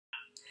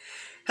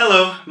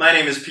Hello, my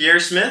name is Pierre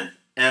Smith,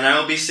 and I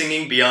will be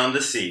singing Beyond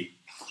the Sea.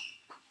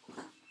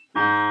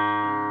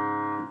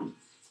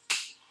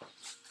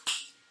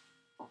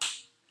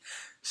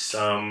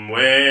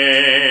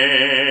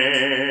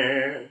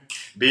 Somewhere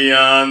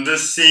beyond the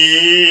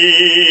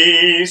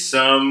sea,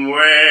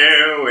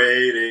 somewhere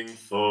waiting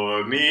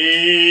for me,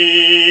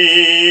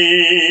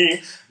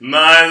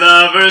 my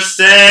lover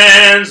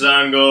stands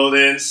on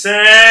golden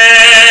sands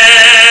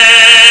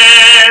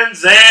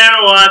and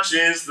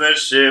watches the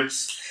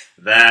ships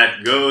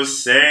that go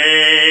sailing.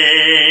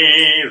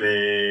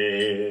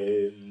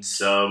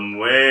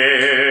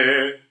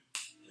 Somewhere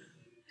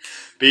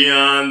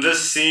beyond the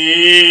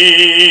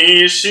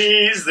sea,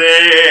 she's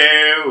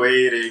there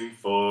waiting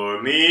for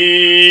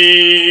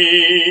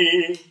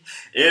me.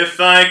 If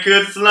I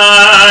could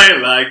fly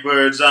like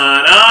birds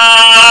on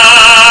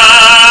high,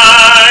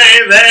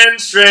 then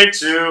straight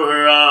to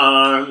her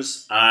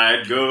arms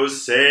I'd go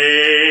sailing.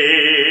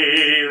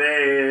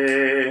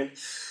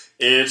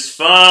 It's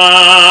far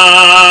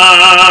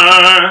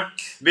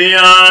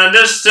beyond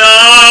a star,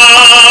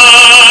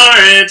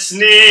 it's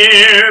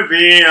near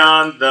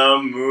beyond the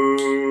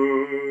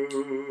moon.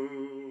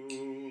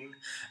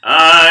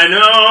 I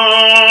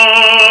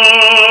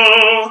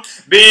know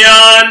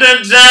beyond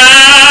a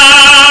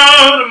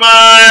doubt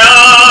my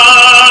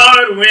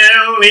heart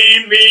will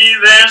lead me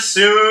there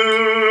soon.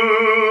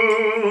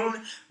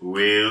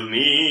 We'll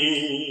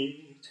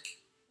meet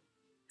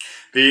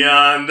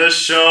beyond the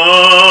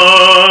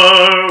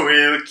shore,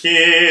 we'll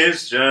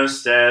kiss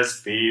just as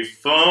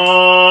before,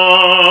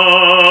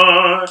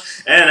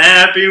 and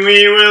happy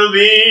we will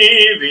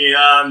be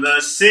beyond the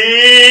sea.